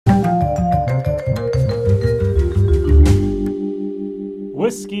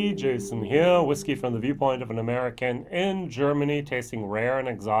Whiskey Jason here, whiskey from the viewpoint of an American in Germany, tasting rare and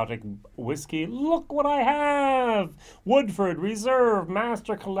exotic whiskey. Look what I have! Woodford Reserve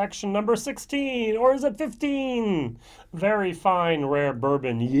Master Collection number 16, or is it 15? Very fine rare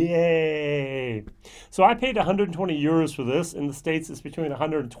bourbon, yay! So I paid 120 euros for this. In the States, it's between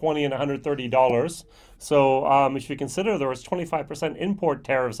 120 and $130. So if you consider there was 25% import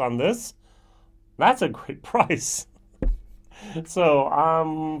tariffs on this, that's a great price. So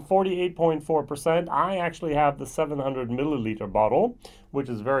 48.4%. I actually have the 700 milliliter bottle, which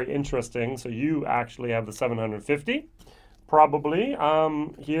is very interesting. So you actually have the 750, probably.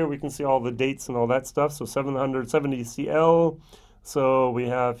 Here we can see all the dates and all that stuff. So 770 CL. So we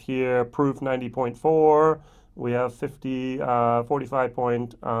have here proof 90.4. We have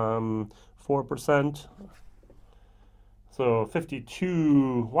 45.4%. So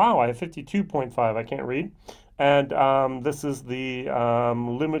 52. Wow, I have 52.5. I can't read. And this is the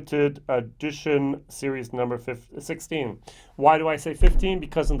limited edition series number 16. Why do I say 15?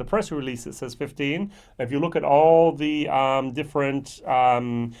 Because in the press release it says 15. If you look at all the different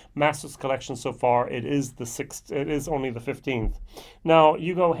Masters collections so far, it is only the 15th. Now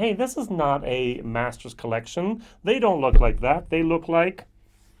you go, hey, this is not a Masters collection. They don't look like that. They look like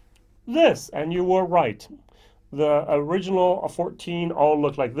this, and you were right. The original 14 all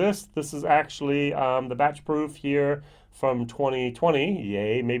look like this. This is actually the batch proof here from 2020.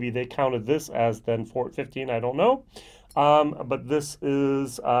 Yay, maybe they counted this as then 15, I don't know. But this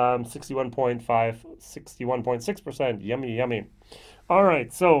is 61.5, 61.6%. Yummy, yummy. All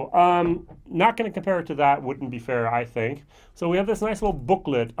right, so not going to compare it to that, wouldn't be fair, I think. So we have this nice little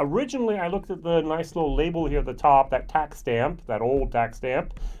booklet. Originally, I looked at the nice little label here at the top, that tax stamp, that old tax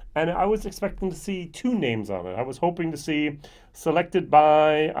stamp. And I was expecting to see two names on it. I was hoping to see selected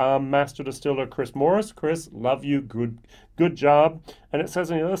by Master Distiller Chris Morris. Chris, love you, good job. And it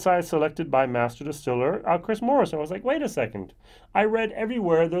says on the other side, selected by Master Distiller Chris Morris. And I was like, wait a second. I read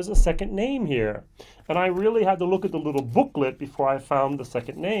everywhere there's a second name here. And I really had to look at the little booklet before I found the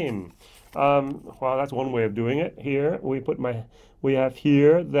second name. Well, that's one way of doing it. Here we have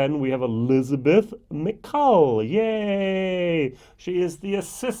here, then we have Elizabeth McCull. Yay! She is the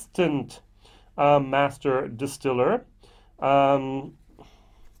assistant master distiller. So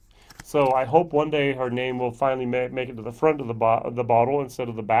I hope one day her name will finally make it to the front of the bottle instead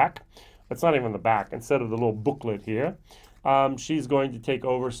of the back. It's not even the back, instead of the little booklet here. She's going to take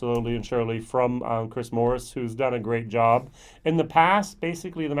over slowly and surely from Chris Morris, who's done a great job. In the past,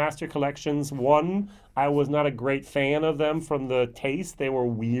 basically the Master Collections, I was not a great fan of them from the taste. They were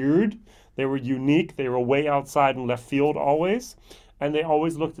weird. They were unique. They were way outside and left field always. And they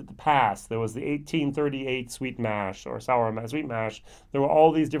always looked at the past. There was the 1838 sweet mash or sour mash, sweet mash. There were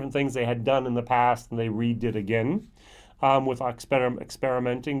all these different things they had done in the past and they redid again. With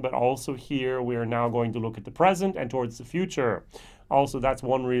experimenting, but also here we are now going to look at the present and towards the future. Also, that's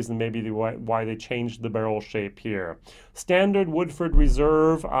one reason maybe why they changed the barrel shape here. Standard Woodford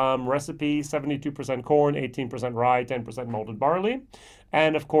Reserve recipe, 72% corn, 18% rye, 10% malted barley.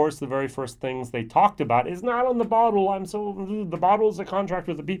 And of course, the very first things they talked about is not on the bottle. The bottle is a contract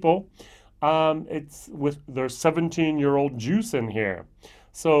with the people. It's with their 17-year-old juice in here.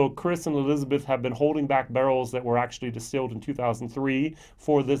 So Chris and Elizabeth have been holding back barrels that were actually distilled in 2003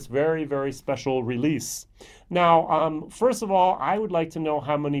 for this very, very special release. Now, first of all, I would like to know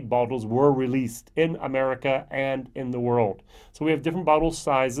how many bottles were released in America and in the world. So we have different bottle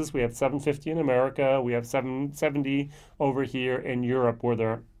sizes. We have 750 in America. We have 770 over here in Europe. Were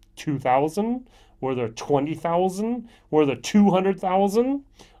there 2,000? Were there 20,000? Were there 200,000?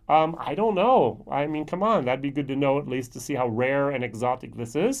 I don't know. I mean, come on, that'd be good to know at least to see how rare and exotic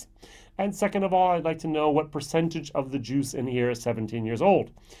this is. And second of all, I'd like to know what percentage of the juice in here is 17 years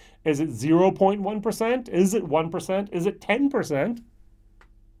old. Is it 0.1%? Is it 1%? Is it 10%?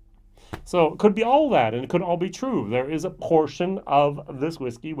 So it could be all that, and it could all be true. There is a portion of this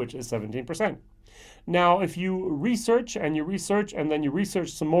whiskey which is 17%. Now, if you research and you research and then you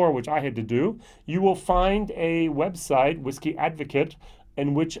research some more, which I had to do, you will find a website, Whiskey Advocate,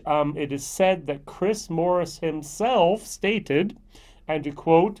 in which it is said that Chris Morris himself stated, and to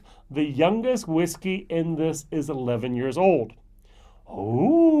quote, the youngest whiskey in this is 11 years old.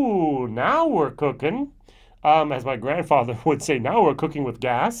 Oh, now we're cooking. As my grandfather would say, now we're cooking with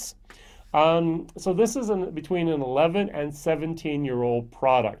gas. So this is between an 11 and 17-year-old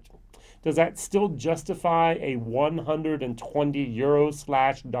product. Does that still justify a 120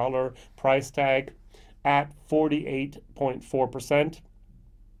 euro/dollar price tag at 48.4%?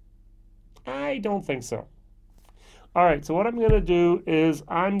 I don't think so. All right, so what I'm going to do is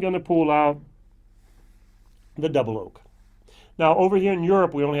I'm going to pull out the double oak. Now, over here in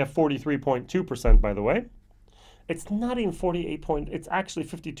Europe, we only have 43.2%, by the way. It's not even 48 point, it's actually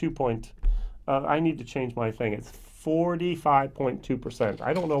 52 point. I need to change my thing. It's 45.2%.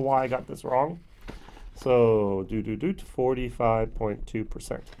 I don't know why I got this wrong. So,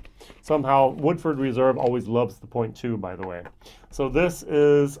 45.2%. Somehow, Woodford Reserve always loves the 0.2, by the way. So this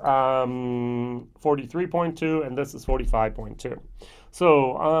is 43.2, and this is 45.2.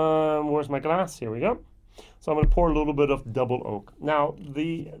 So, where's my glass? Here we go. So I'm going to pour a little bit of double oak. Now,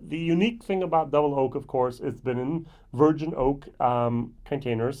 the unique thing about double oak, of course, it's been in virgin oak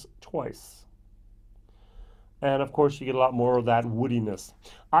containers twice. And of course, you get a lot more of that woodiness.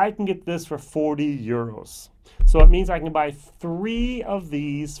 I can get this for 40 euros. So it means I can buy 3 of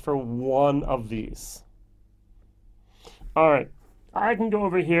these for 1 of these. All right, I can go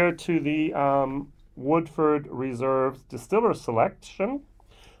over here to the Woodford Reserve Distiller Selection.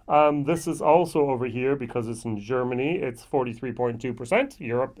 This is also over here because it's in Germany. It's 43.2%.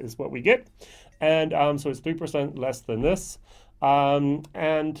 Europe is what we get. And so it's 3% less than this.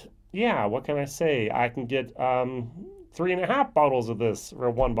 And yeah, what can I say? I can get 3.5 bottles of this for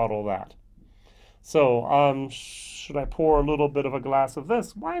 1 bottle of that. So should I pour a little bit of a glass of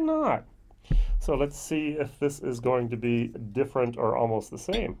this? Why not? So let's see if this is going to be different or almost the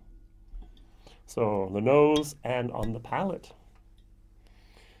same. So on the nose and on the palate.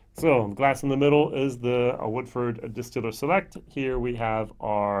 So the glass in the middle is the Woodford Distiller Select. Here we have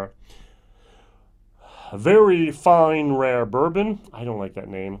our very fine rare bourbon. I don't like that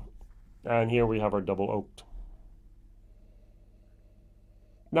name. And here we have our double oaked.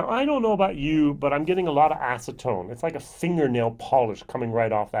 Now, I don't know about you, but I'm getting a lot of acetone. It's like a fingernail polish coming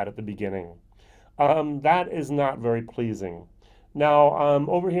right off that at the beginning. That is not very pleasing. Now,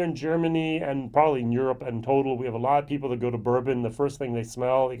 over here in Germany and probably in Europe in total, we have a lot of people that go to bourbon. The first thing they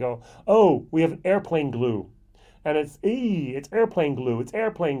smell, they go, oh, we have airplane glue. And it's airplane glue, it's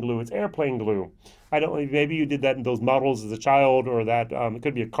airplane glue, it's airplane glue. I don't know, maybe you did that in those models as a child, or that it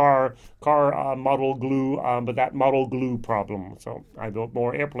could be a car model glue, but that model glue problem. So I built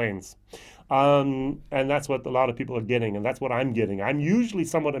more airplanes. And that's what a lot of people are getting, and that's what I'm getting. I'm usually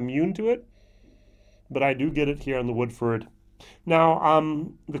somewhat immune to it, but I do get it here on the Woodford. Now,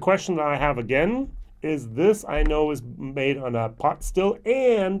 the question that I have again is this, I know, is made on a pot still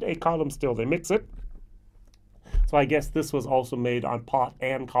and a column still. They mix it. So I guess this was also made on pot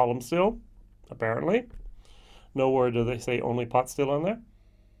and column still, apparently. Nowhere do they say only pot still on there.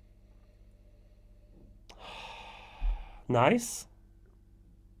 Nice.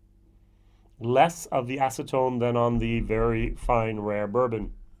 Less of the acetone than on the very fine rare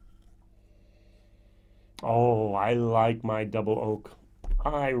bourbon. Oh, I like my double oak.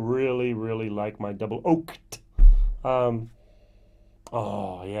 I really, really like my double oaked.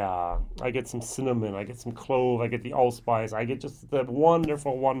 Oh, yeah. I get some cinnamon. I get some clove. I get the allspice. I get just the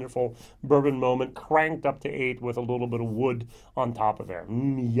wonderful, wonderful bourbon moment cranked up to 8 with a little bit of wood on top of there.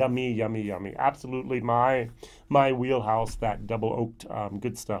 Yummy, yummy, yummy. Absolutely my wheelhouse, that double oaked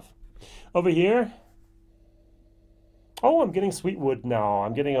good stuff. Over here, oh, I'm getting sweet wood now.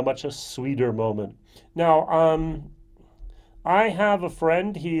 I'm getting a much sweeter moment. Now, I have a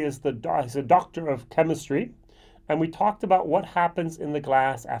friend. He's a doctor of chemistry. And we talked about what happens in the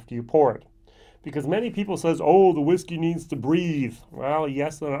glass after you pour it. Because many people says, oh, the whiskey needs to breathe. Well,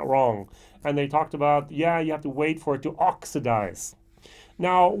 yes, they're not wrong. And they talked about, yeah, you have to wait for it to oxidize.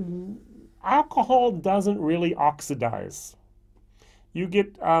 Now, alcohol doesn't really oxidize. You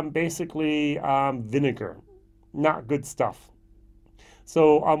get basically vinegar, not good stuff.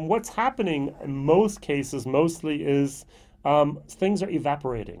 So what's happening in most cases mostly is things are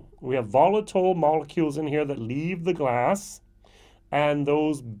evaporating. We have volatile molecules in here that leave the glass, and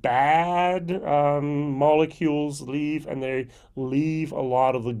those bad molecules leave, and they leave a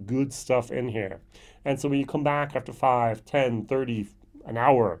lot of the good stuff in here. And so when you come back after 5, 10, 30, an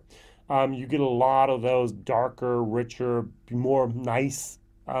hour, you get a lot of those darker, richer, more nice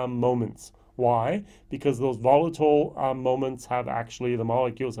moments. Why? Because those volatile moments have actually, the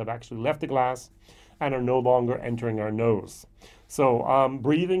molecules have actually left the glass and are no longer entering our nose. So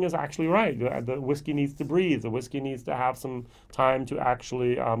breathing is actually right. The whiskey needs to breathe. The whiskey needs to have some time to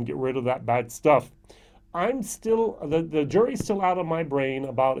actually get rid of that bad stuff. I'm still, the jury's still out of my brain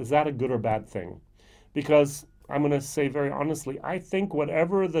about is that a good or bad thing? Because I'm going to say very honestly, I think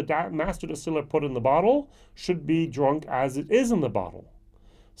whatever the master distiller put in the bottle should be drunk as it is in the bottle.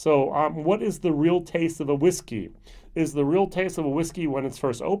 So what is the real taste of a whiskey? Is the real taste of a whiskey when it's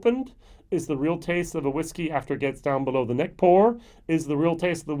first opened? Is the real taste of a whiskey after it gets down below the neck pour? Is the real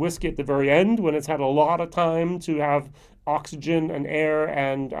taste of the whiskey at the very end when it's had a lot of time to have oxygen and air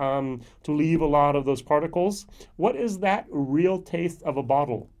and to leave a lot of those particles. What is that real taste of a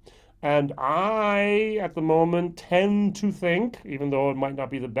bottle? And I, at the moment, tend to think, even though it might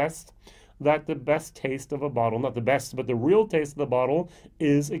not be the best, that the best taste of a bottle, not the best, but the real taste of the bottle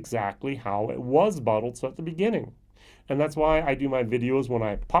is exactly how it was bottled, so at the beginning. And that's why I do my videos when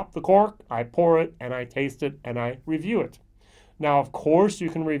I pop the cork, I pour it, and I taste it, and I review it. Now, of course, you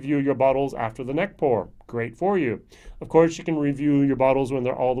can review your bottles after the neck pour. Great for you. Of course, you can review your bottles when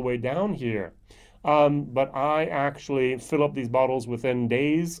they're all the way down here. But I actually fill up these bottles within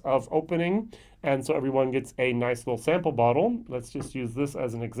days of opening, and so everyone gets a nice little sample bottle. Let's just use this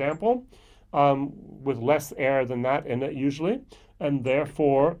as an example, with less air than that in it usually, and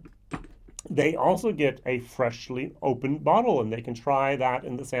therefore they also get a freshly opened bottle, and they can try that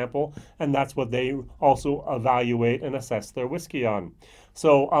in the sample, and that's what they also evaluate and assess their whiskey on.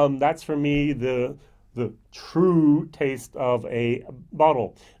 So that's for me the true taste of a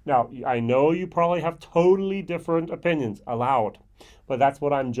bottle. Now, I know you probably have totally different opinions, allowed, but that's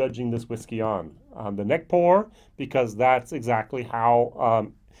what I'm judging this whiskey on. The neck pour, because that's exactly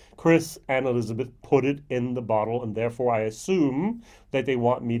how Chris and Elizabeth put it in the bottle, and therefore I assume that they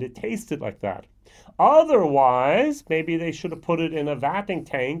want me to taste it like that. Otherwise, maybe they should have put it in a vatting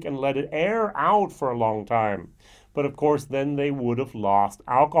tank and let it air out for a long time. But of course, then they would have lost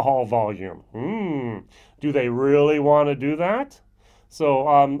alcohol volume. Do they really want to do that? So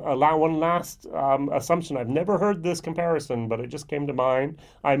one last assumption. I've never heard this comparison, but it just came to mind.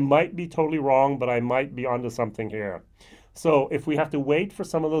 I might be totally wrong, but I might be onto something here. So if we have to wait for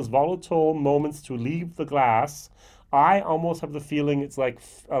some of those volatile moments to leave the glass, I almost have the feeling it's like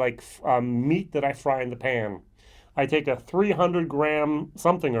meat that I fry in the pan. I take a 300-gram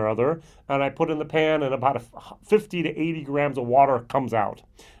something or other, and I put in the pan, and about 50 to 80 grams of water comes out.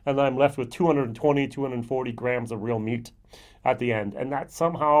 And then I'm left with 220, 240 grams of real meat at the end. And that's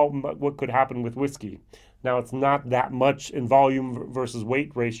somehow what could happen with whiskey. Now, it's not that much in volume versus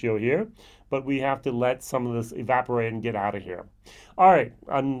weight ratio here, but we have to let some of this evaporate and get out of here. All right,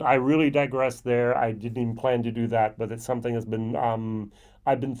 and I really digressed there. I didn't even plan to do that, but it's something that's been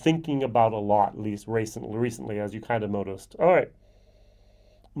I've been thinking about a lot, at least recently, as you kind of noticed. All right,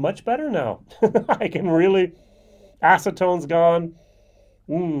 much better now. I can really, acetone's gone.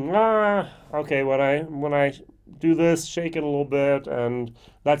 Okay, when I do this, shake it a little bit, and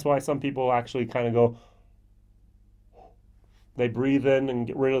that's why some people actually kind of go, they breathe in and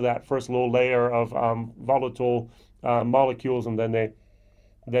get rid of that first little layer of volatile molecules, and then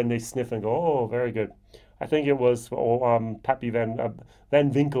they sniff and go, oh, very good. I think it was Pappy Van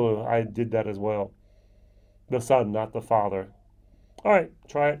Winkle. I did that as well. The son, not the father. All right,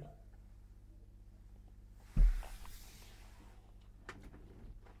 try it.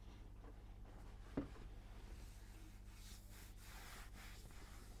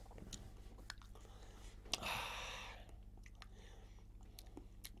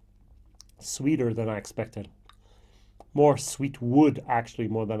 Sweeter than I expected. More sweet wood, actually,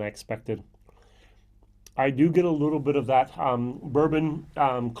 more than I expected. I do get a little bit of that bourbon,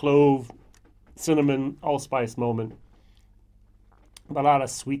 clove, cinnamon, allspice moment. But a lot of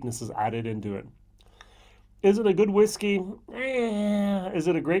sweetness is added into it. Is it a good whiskey? Is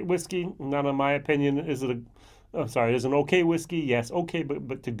it a great whiskey? Not in my opinion. Is it is an okay whiskey? Yes, okay,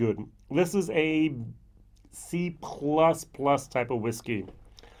 but to good. This is a C++ type of whiskey.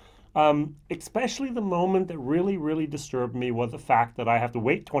 Especially the moment that really disturbed me was the fact that I have to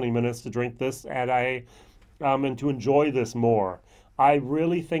wait 20 minutes to drink this, and to enjoy this more. I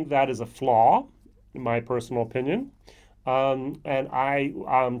really think that is a flaw, in my personal opinion, and I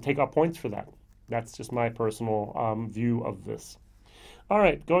take out points for that. That's just my personal view of this. All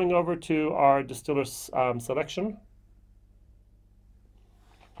right, going over to our distiller's selection.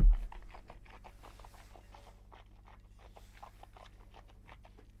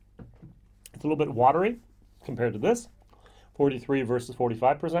 It's a little bit watery compared to this, 43 versus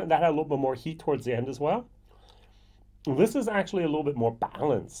 45%. That had a little bit more heat towards the end as well. This is actually a little bit more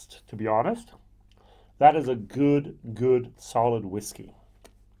balanced, to be honest. That is a good, solid whiskey.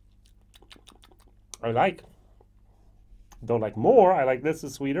 I like. Don't like more. I like this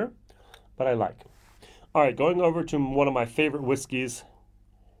is sweeter, but I like. All right, going over to one of my favorite whiskeys.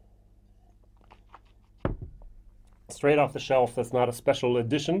 Straight off the shelf, that's not a special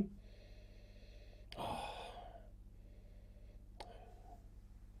edition.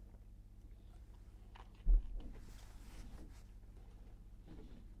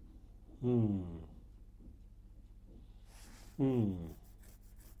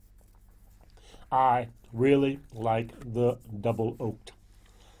 I really like the double oaked.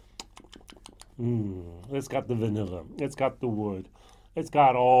 It's got the vanilla. It's got the wood. It's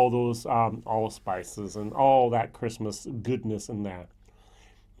got all those allspices and all that Christmas goodness in there.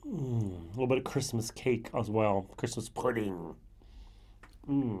 A little bit of Christmas cake as well. Christmas pudding.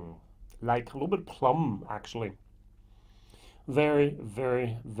 Like a little bit of plum, actually. Very,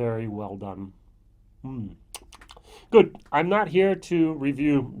 very, very well done. Good. I'm not here to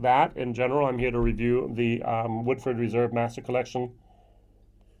review that in general. I'm here to review the Woodford Reserve Master Collection.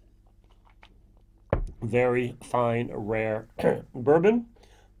 Very fine, rare bourbon.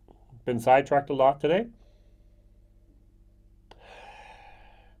 Been sidetracked a lot today.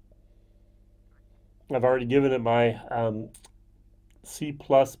 I've already given it my C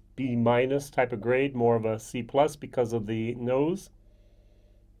plus, B minus type of grade, more of a C plus because of the nose.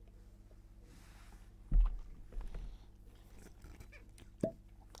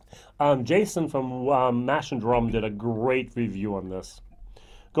 Jason from Mash and Drum did a great review on this.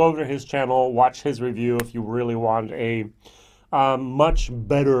 Go over to his channel, watch his review if you really want a much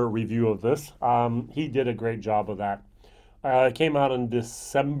better review of this. He did a great job of that. It came out in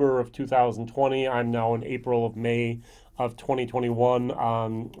December of 2020. I'm now in April of May of 2021.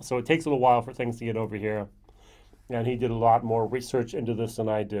 So it takes a little while for things to get over here. And he did a lot more research into this than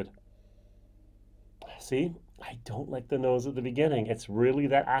I did. See, I don't like the nose at the beginning. It's really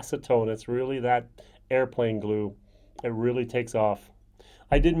that acetone. It's really that airplane glue. It really takes off.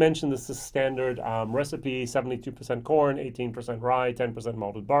 I did mention this is standard recipe, 72% corn, 18% rye, 10%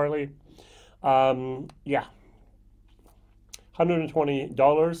 malted barley. Yeah.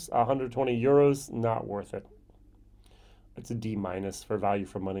 $120, 120 euros, not worth it. It's a D minus for value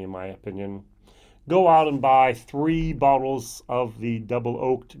for money, in my opinion. Go out and buy 3 bottles of the double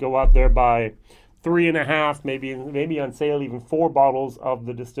oaked. Go out there, buy 3.5, maybe on sale, even 4 bottles of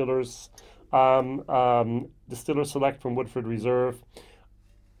the Distillers Distiller Select from Woodford Reserve.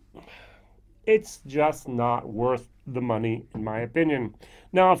 It's just not worth the money, in my opinion.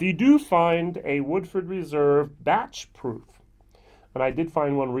 Now, if you do find a Woodford Reserve batch proof, and I did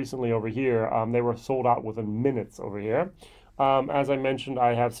find one recently over here, they were sold out within minutes over here. As I mentioned,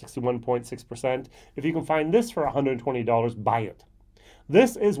 I have 61.6%. If you can find this for $120, buy it.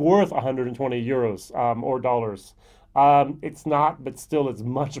 This is worth 120 euros or dollars. It's not, but still, it's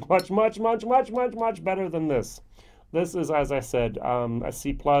much better than this. This is, as I said, a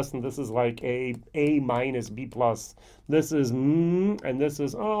C plus, and this is like A minus, B plus. This is and this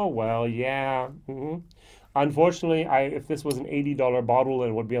is, oh well, yeah. Unfortunately, if this was an $80 bottle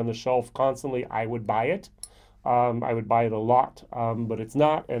and would be on the shelf constantly, I would buy it. I would buy it a lot, but it's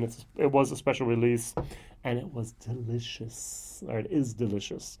not, and it was a special release, and it was delicious, or it is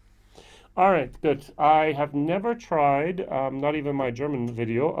delicious. All right, good. I have never tried, not even my German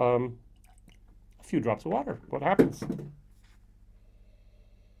video, a few drops of water. What happens?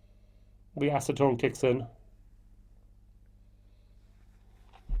 The acetone kicks in.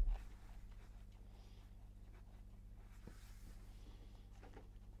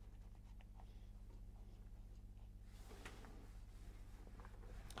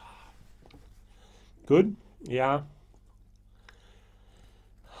 Good, yeah.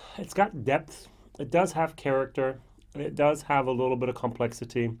 It's got depth. It does have character. It does have a little bit of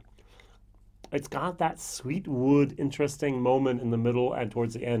complexity. It's got that sweet wood, interesting moment in the middle and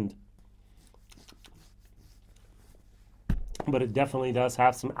towards the end. But it definitely does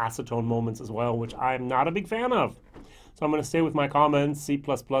have some acetone moments as well, which I'm not a big fan of. So I'm going to stay with my comments. C++,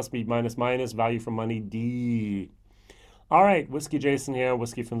 B minus minus, value for money, D. All right, WhiskyJason here,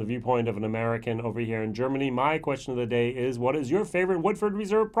 whiskey from the viewpoint of an American over here in Germany. My question of the day is, what is your favorite Woodford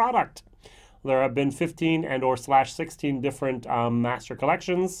Reserve product? There have been 15 and or /16 different master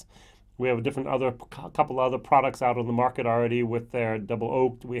collections. We have a couple other products out on the market already with their double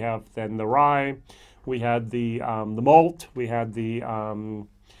oaked. We have then the rye, we had the malt, we had then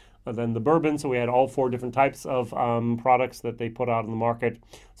the bourbon. So we had all 4 different types of products that they put out on the market.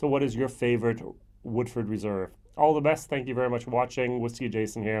 So what is your favorite Woodford Reserve? All the best. Thank you very much for watching.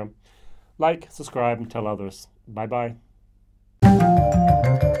 WhiskyJason here. Like, subscribe, and tell others. Bye-bye.